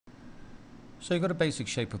So you've got a basic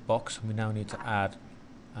shape of box, and we now need to add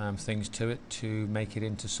things to it to make it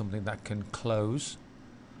into something that can close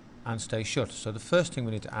and stay shut. So the first thing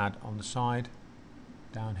we need to add on the side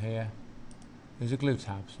down here is a glue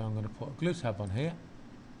tab. So I'm going to put a glue tab on here,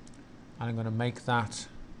 and I'm going to make that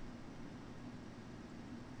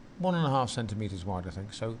 1.5 centimeters wide, I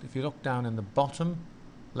think. So if you look down in the bottom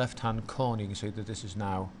left hand corner, you can see that this is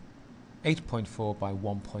now 8.4 by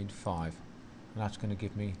 1.5, and that's going to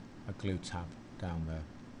give me a glue tab down there.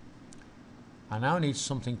 I now need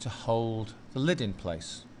something to hold the lid in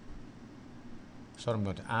place. So what I'm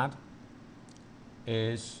going to add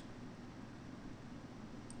is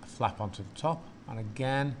a flap onto the top, and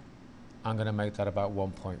again I'm going to make that about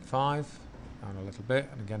 1.5, down a little bit,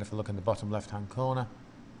 and again if I look in the bottom left hand corner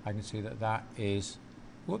I can see that that is,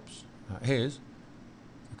 whoops, that is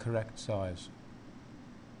the correct size.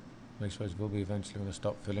 I suppose we'll be eventually going to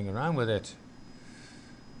stop fiddling around with it.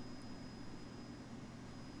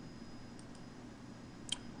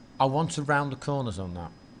 I want to round the corners on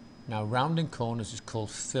that. Now rounding corners is called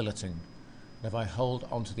filleting. And if I hold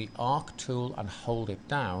onto the arc tool and hold it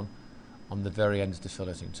down, on the very end is the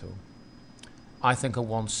filleting tool. I think a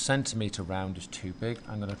 1 centimeter round is too big.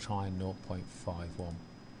 I'm going to try 0.51 and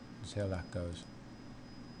see how that goes.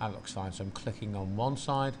 That looks fine. So I'm clicking on one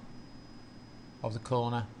side of the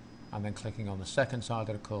corner and then clicking on the second side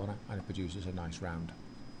of the corner, and it produces a nice round.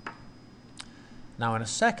 Now in a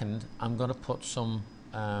second I'm going to put some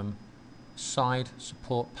side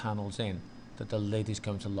support panels in that the lid is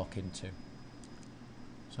going to lock into.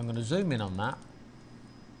 So I'm going to zoom in on that,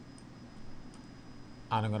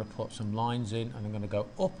 and I'm going to put some lines in, and I'm going to go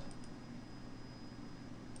up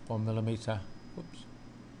 1 millimeter, oops,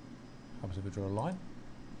 happens if we draw a line,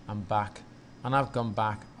 and back, and I've gone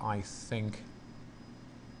back, I think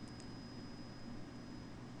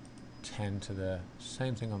 10 to the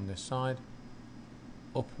same thing on this side,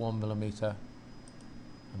 up 1 millimeter,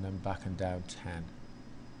 and then back and down 10.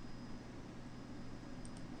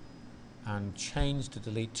 And change the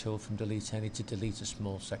delete tool from delete any to delete a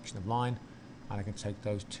small section of line, and I can take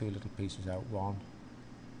those two little pieces out, 1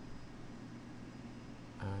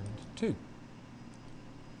 and 2.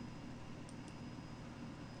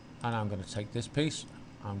 And I'm going to take this piece,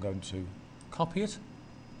 I'm going to copy it,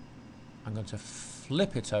 I'm going to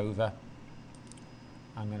flip it over,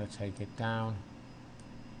 I'm going to take it down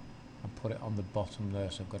and put it on the bottom there,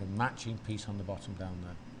 so I've got a matching piece on the bottom down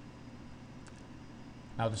there.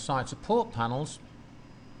 Now the side support panels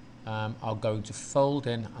are going to fold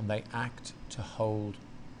in, and they act to hold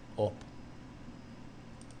up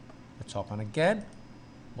the top, and again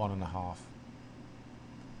 1.5,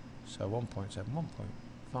 so 1.7,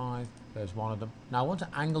 1.5, there's one of them. Now I want to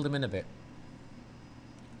angle them in a bit,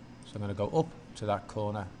 so I'm going to go up to that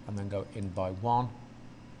corner and then go in by 1,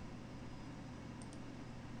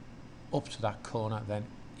 up to that corner, then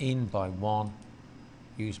in by 1,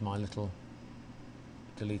 use my little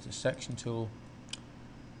delete a section tool,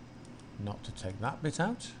 not to take that bit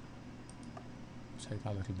out, take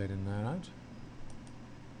that little bit in there out,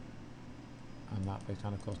 and that bit,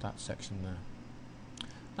 and of course that section there.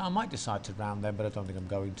 Now I might decide to round them, but I don't think I'm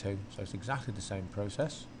going to, so it's exactly the same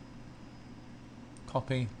process.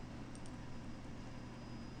 Copy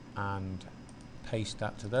and paste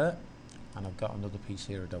that to there, and I've got another piece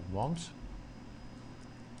here I don't want,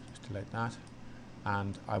 just delete that,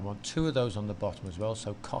 and I want 2 of those on the bottom as well,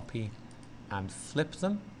 so copy and flip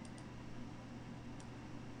them,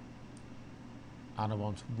 and I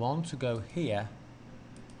want one to go here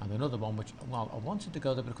and another one which, well, I wanted to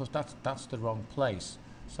go there, but of course that's the wrong place,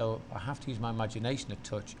 so I have to use my imagination a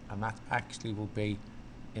touch, and that actually will be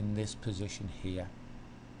in this position here.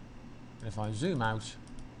 And if I zoom out,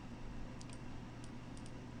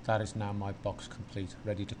 that is now my box complete,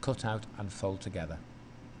 ready to cut out and fold together.